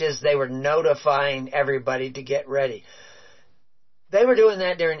fact is they were notifying everybody to get ready. They were doing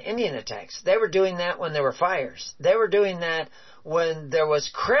that during Indian attacks. They were doing that when there were fires. They were doing that when there was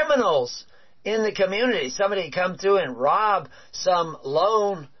criminals in the community. Somebody come through and rob some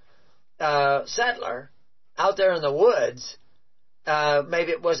lone settler out there in the woods.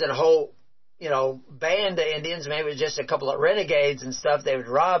 Maybe it wasn't a whole, band of Indians. Maybe it was just a couple of renegades and stuff. They would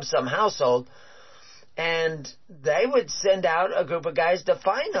rob some household. And they would send out a group of guys to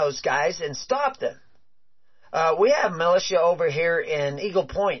find those guys and stop them. We have militia over here in Eagle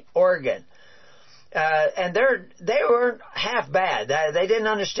Point, Oregon. And they weren't half bad. They didn't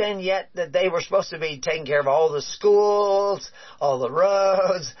understand yet that they were supposed to be taking care of all the schools, all the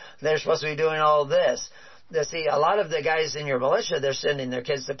roads. They're supposed to be doing all this. See, a lot of the guys in your militia, they're sending their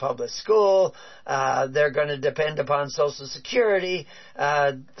kids to public school. They're going to depend upon Social Security.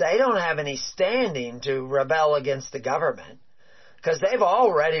 They don't have any standing to rebel against the government, because they've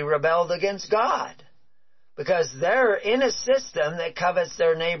already rebelled against God. Because they're in a system that covets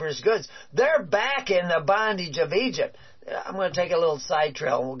their neighbor's goods. They're back in the bondage of Egypt. I'm going to take a little side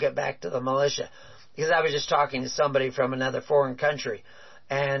trail and we'll get back to the militia. Because I was just talking to somebody from another foreign country.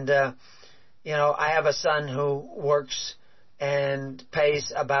 And, I have a son who works and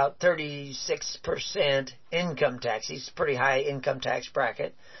pays about 36% income tax. He's a pretty high income tax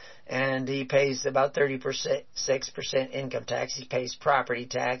bracket. And he pays about 36% income tax. He pays property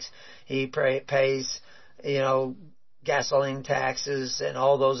tax. He pays gasoline taxes and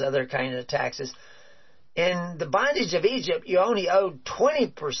all those other kind of taxes. In the bondage of Egypt, you only owed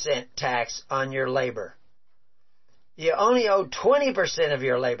 20% tax on your labor. You only owe 20% of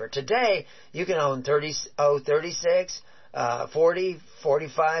your labor. Today, you can owe 36, 40,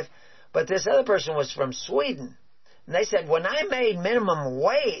 45. But this other person was from Sweden. And they said, when I made minimum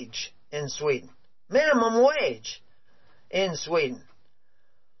wage in Sweden,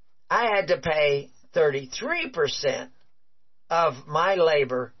 I had to pay 33% of my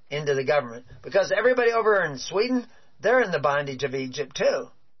labor into the government, because everybody over in Sweden, they're in the bondage of Egypt too.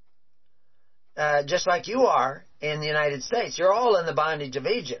 Just like you are in the United States. You're all in the bondage of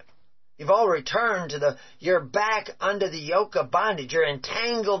Egypt. You've all returned you're back under the yoke of bondage. You're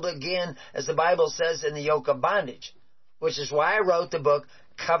entangled again, as the Bible says, in the yoke of bondage. Which is why I wrote the book,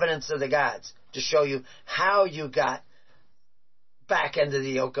 Covenants of the Gods, to show you how you got back into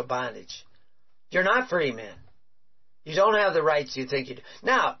the yoke of bondage. You're not free, man. You don't have the rights you think you do.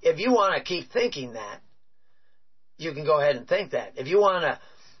 Now, if you want to keep thinking that, you can go ahead and think that. If you want to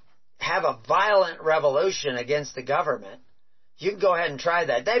have a violent revolution against the government, you can go ahead and try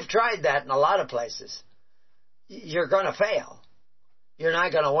that. They've tried that in a lot of places. You're going to fail. You're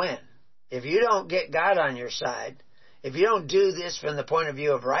not going to win. If you don't get God on your side, if you don't do this from the point of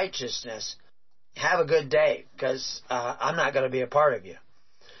view of righteousness, have a good day, because I'm not going to be a part of you.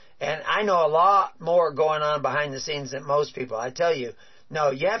 And I know a lot more going on behind the scenes than most people. I tell you, no,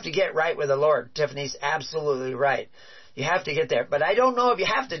 you have to get right with the Lord. Tiffany's absolutely right. You have to get there. But I don't know if you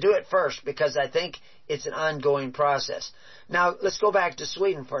have to do it first, because I think it's an ongoing process. Now, let's go back to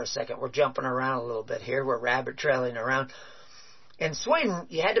Sweden for a second. We're jumping around a little bit here. We're rabbit trailing around. In Sweden,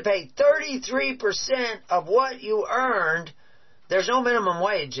 you had to pay 33% of what you earned. There's no minimum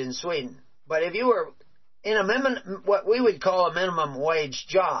wage in Sweden. But if you were in what we would call a minimum wage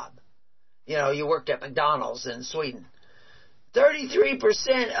job, you worked at McDonald's in Sweden,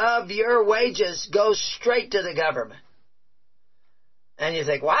 33% of your wages go straight to the government. And you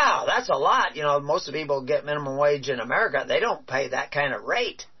think, wow, that's a lot. Most of the people get minimum wage in America. They don't pay that kind of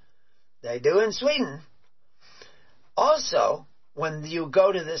rate. They do in Sweden. Also, when you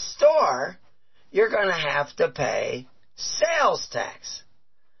go to the store, you're going to have to pay sales tax.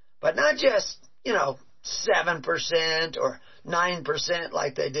 But not just, 7% or 9%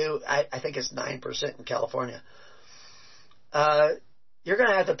 like they do. I think it's 9% in California. You're going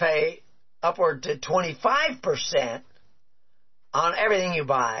to have to pay upward to 25% on everything you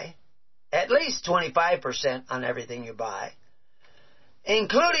buy, at least 25% on everything you buy,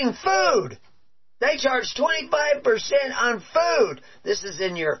 including food. They charge 25% on food. This is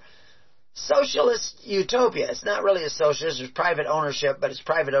in your socialist utopia. It's not really a socialist. There's private ownership, but it's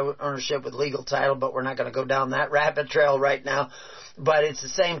private ownership with legal title, but we're not going to go down that rabbit trail right now. But it's the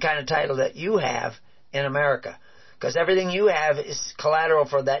same kind of title that you have in America, because everything you have is collateral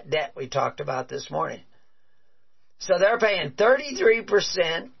for that debt we talked about this morning. So they're paying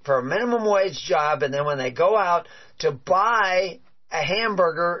 33% for a minimum wage job, and then when they go out to buy a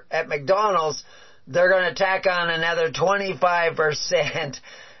hamburger at McDonald's, they're going to tack on another 25%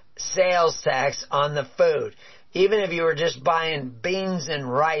 sales tax on the food. Even if you were just buying beans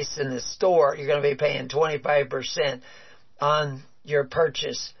and rice in the store, you're going to be paying 25% on your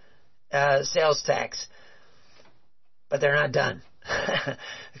purchase sales tax. But they're not done,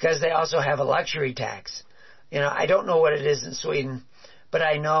 because they also have a luxury tax. I don't know what it is in Sweden, but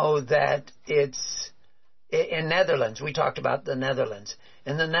I know that it's in Netherlands. We talked about the Netherlands.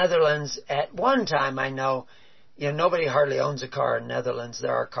 In the Netherlands, at one time, I know, nobody hardly owns a car in Netherlands.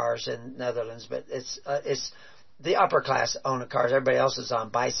 There are cars in Netherlands, but it's the upper class own cars. Everybody else is on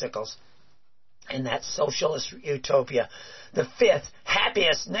bicycles. In that socialist utopia, the fifth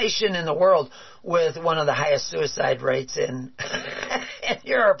happiest nation in the world, with one of the highest suicide rates in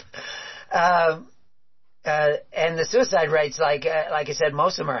Europe. And the suicide rates, like I said,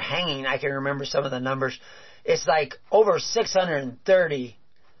 most of them are hanging. I can remember some of the numbers. It's like over 630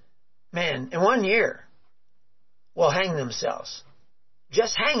 men in 1 year will hang themselves.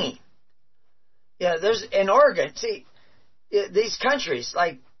 Just hanging. There's in Oregon. See, these countries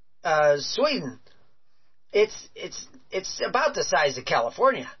like Sweden, it's about the size of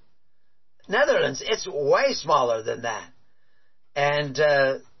California. Netherlands, it's way smaller than that, and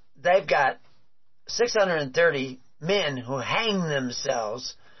they've got 630 men who hang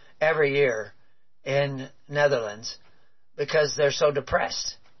themselves every year in Netherlands because they're so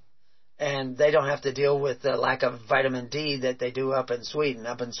depressed. And they don't have to deal with the lack of vitamin D that they do up in Sweden.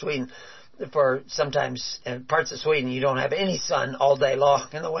 Up in Sweden, for sometimes in parts of Sweden, you don't have any sun all day long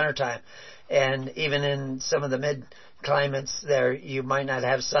in the wintertime. And even in some of the mid-climates there, you might not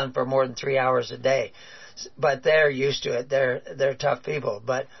have sun for more than 3 hours a day. But they're used to it. They're tough people.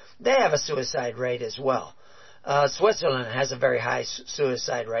 But they have a suicide rate as well. Switzerland has a very high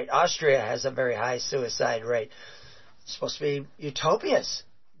suicide rate. Austria has a very high suicide rate. It's supposed to be utopias.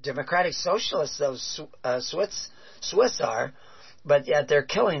 Democratic socialists, those Swiss are, but yet they're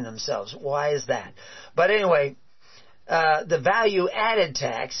killing themselves. Why is that? But anyway, the value-added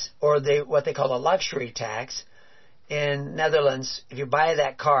tax, or what they call a luxury tax, in Netherlands, if you buy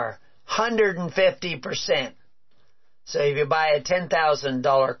that car, 150%. So if you buy a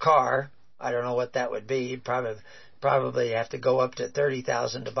 $10,000 car, I don't know what that would be. You'd probably have to go up to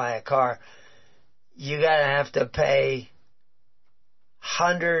 $30,000 to buy a car. You gotta have to pay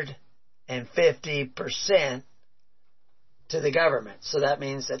 150% to the government. So that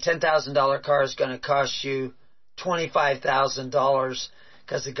means a $10,000 car is going to cost you $25,000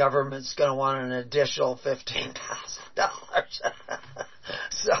 because the government's going to want an additional $15,000.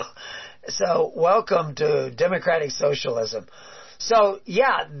 So welcome to democratic socialism. So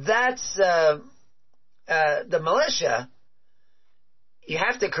yeah, that's the militia, you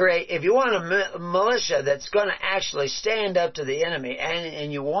have to create, if you want a militia that's going to actually stand up to the enemy,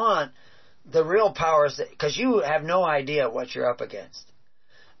 and you want the real powers, because you have no idea what you're up against.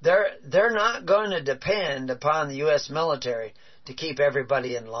 They're not going to depend upon the U.S. military to keep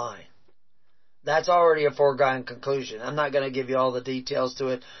everybody in line. That's already a foregone conclusion. I'm not going to give you all the details to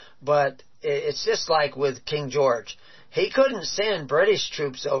it, but it's just like with King George. He couldn't send British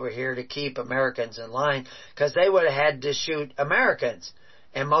troops over here to keep Americans in line because they would have had to shoot Americans.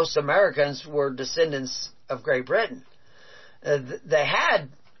 And most Americans were descendants of Great Britain. They had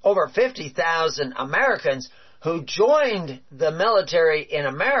over 50,000 Americans who joined the military in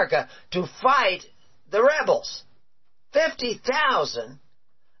America to fight the rebels. 50,000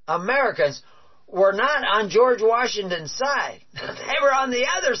 Americans were not on George Washington's side. They were on the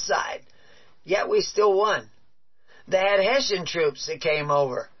other side. Yet we still won. They had Hessian troops that came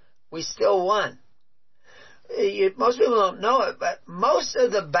over. We still won. Most people don't know it, but most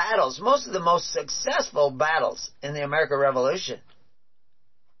of the battles, most of the most successful battles in the American Revolution,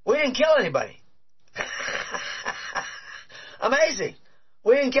 we didn't kill anybody. Amazing.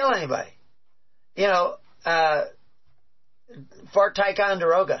 We didn't kill anybody. You know, Fort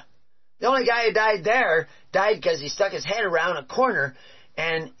Ticonderoga. The only guy who died there died because he stuck his head around a corner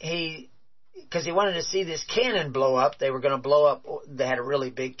and because he wanted to see this cannon blow up. They were going to blow up, they had a really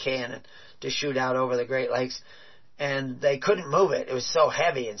big cannon to shoot out over the Great Lakes, and they couldn't move it. It was so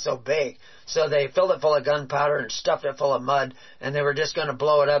heavy and so big. So they filled it full of gunpowder and stuffed it full of mud, and they were just going to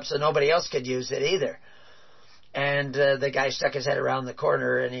blow it up so nobody else could use it either. And the guy stuck his head around the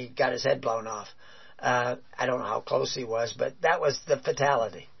corner and he got his head blown off. I don't know how close he was, but that was the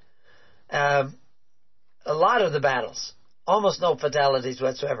fatality. A lot of the battles, almost no fatalities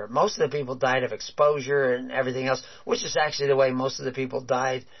whatsoever. Most of the people died of exposure and everything else, which is actually the way most of the people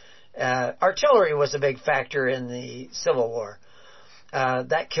died. Artillery was a big factor in the Civil War.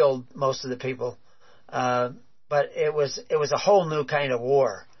 That killed most of the people. But it was a whole new kind of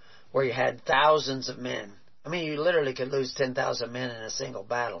war where you had thousands of men. I mean, you literally could lose 10,000 men in a single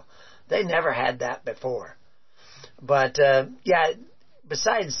battle. They never had that before. But, yeah,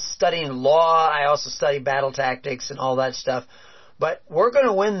 besides studying law, I also study battle tactics and all that stuff. But we're going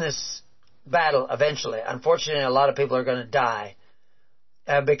to win this battle eventually. Unfortunately, a lot of people are going to die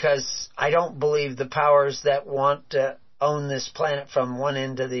because I don't believe the powers that want to own this planet from one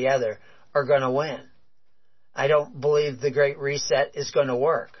end to the other are going to win. I don't believe the Great Reset is going to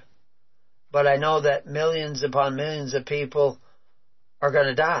work. But I know that millions upon millions of people are going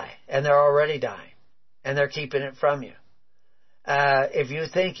to die, and they're already dying, and they're keeping it from you. If you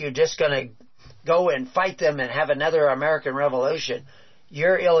think you're just going to go and fight them and have another American Revolution,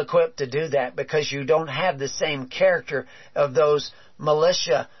 you're ill-equipped to do that because you don't have the same character of those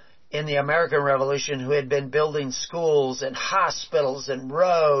militia in the American Revolution who had been building schools and hospitals and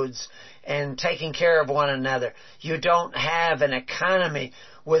roads and taking care of one another. You don't have an economy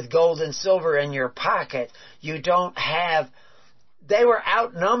with gold and silver in your pocket. You don't have... They were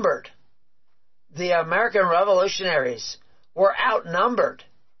outnumbered. The American revolutionaries were outnumbered.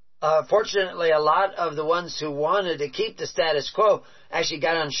 Fortunately, a lot of the ones who wanted to keep the status quo actually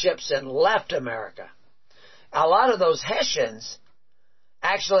got on ships and left America. A lot of those Hessians,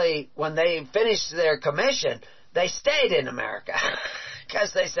 actually, when they finished their commission, they stayed in America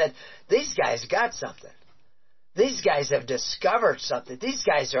because they said, these guys got something. These guys have discovered something. These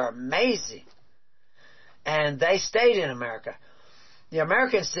guys are amazing. And they stayed in America. The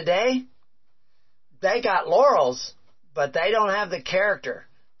Americans today, they got laurels, but they don't have the character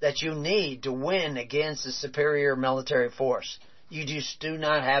that you need to win against a superior military force. You just do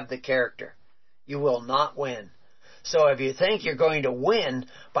not have the character. You will not win. So if you think you're going to win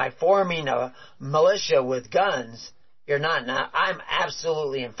by forming a militia with guns, you're not. Now, I'm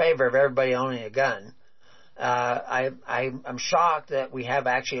absolutely in favor of everybody owning a gun. I'm shocked that we have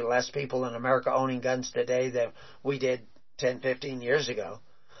actually less people in America owning guns today than we did 10, 15 years ago.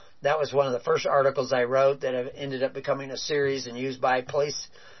 That was one of the first articles I wrote that have ended up becoming a series and used by police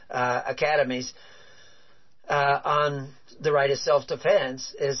academies on the right of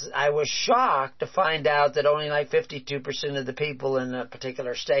self-defense. Is I was shocked to find out that only like 52% of the people in a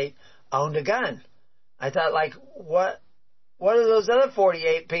particular state owned a gun. I thought, like, what are those other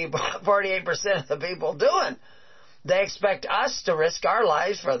 48% of the people doing? They expect us to risk our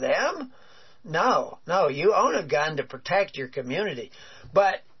lives for them? No, you own a gun to protect your community.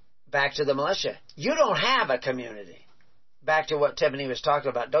 But back to the militia. You don't have a community. Back to what Tiffany was talking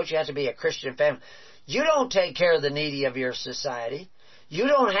about. Don't you have to be a Christian family? You don't take care of the needy of your society. You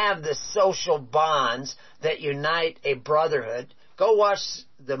don't have the social bonds that unite a brotherhood. Go watch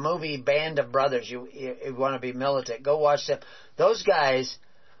the movie Band of Brothers. You want to be militant, go watch them. Those guys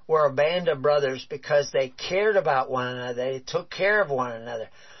were a band of brothers because they cared about one another. They took care of one another.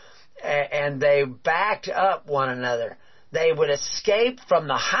 And they backed up one another. They would escape from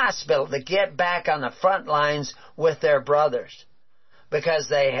the hospital to get back on the front lines with their brothers because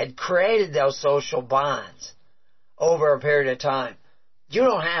they had created those social bonds over a period of time. You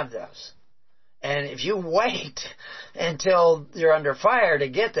don't have those. And if you wait until you're under fire to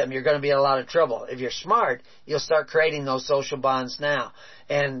get them, you're going to be in a lot of trouble. If you're smart, you'll start creating those social bonds now.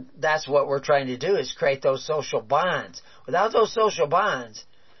 And that's what we're trying to do, is create those social bonds. Without those social bonds,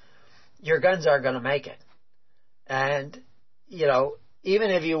 your guns aren't going to make it. And, you know, even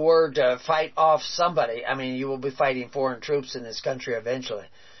if you were to fight off somebody, I mean, you will be fighting foreign troops in this country eventually.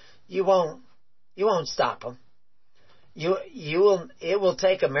 You won't stop them. It will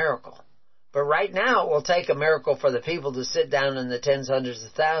take a miracle. But right now, it will take a miracle for the people to sit down in the tens, hundreds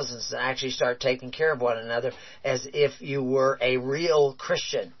of thousands and actually start taking care of one another as if you were a real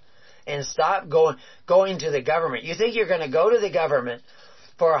Christian. And stop going to the government. You think you're going to go to the government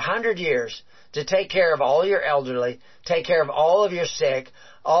for 100 years to take care of all your elderly, take care of all of your sick,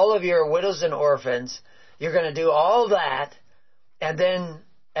 all of your widows and orphans. You're going to do all that, and then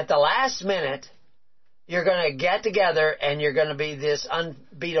at the last minute, you're going to get together and you're going to be this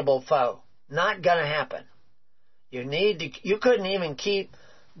unbeatable foe. Not going to happen. You couldn't even keep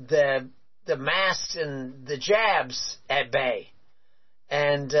the masks and the jabs at bay.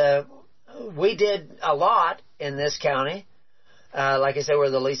 And we did a lot in this county. Like I said, we're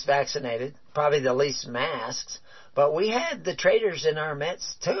the least vaccinated, probably the least masks, but we had the traitors in our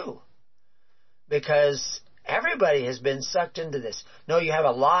midst too, because everybody has been sucked into this. No, you have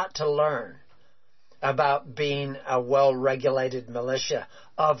a lot to learn about being a well-regulated militia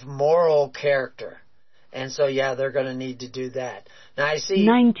of moral character. And so, yeah, they're going to need to do that. Now, I see...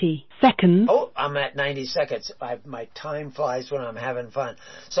 90 seconds. Oh, I'm at 90 seconds. My time flies when I'm having fun.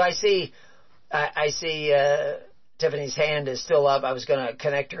 So I see Tiffany's hand is still up. I was going to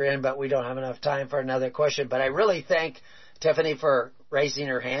connect her in, but we don't have enough time for another question. But I really thank Tiffany for raising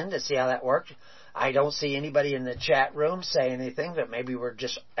her hand to see how that worked. I don't see anybody in the chat room say anything, but maybe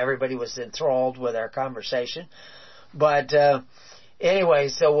everybody was enthralled with our conversation. But anyway,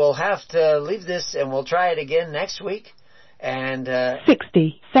 so we'll have to leave this and we'll try it again next week. And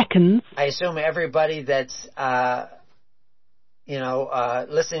 60 seconds. I assume everybody that's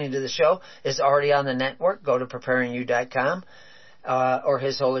listening to the show is already on the network. Go to preparingyou.com or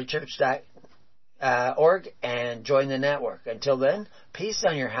hisholychurch.org and join the network. Until then, peace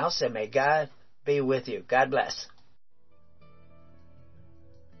on your house and may God be with you. God bless.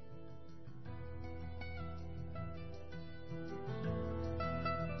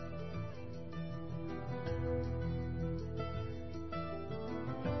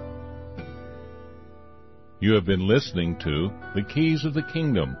 You have been listening to The Keys of the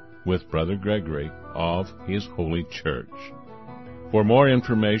Kingdom with Brother Gregory of His Holy Church. For more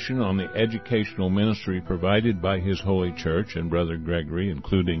information on the educational ministry provided by His Holy Church and Brother Gregory,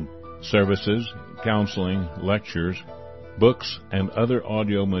 including services, counseling, lectures, books, and other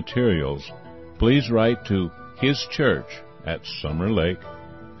audio materials, please write to His Church at Summer Lake,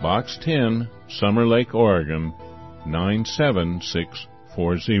 Box 10, Summer Lake, Oregon,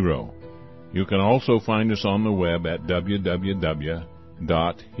 97640. You can also find us on the web at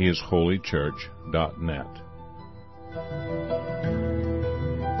www.hisholychurch.net.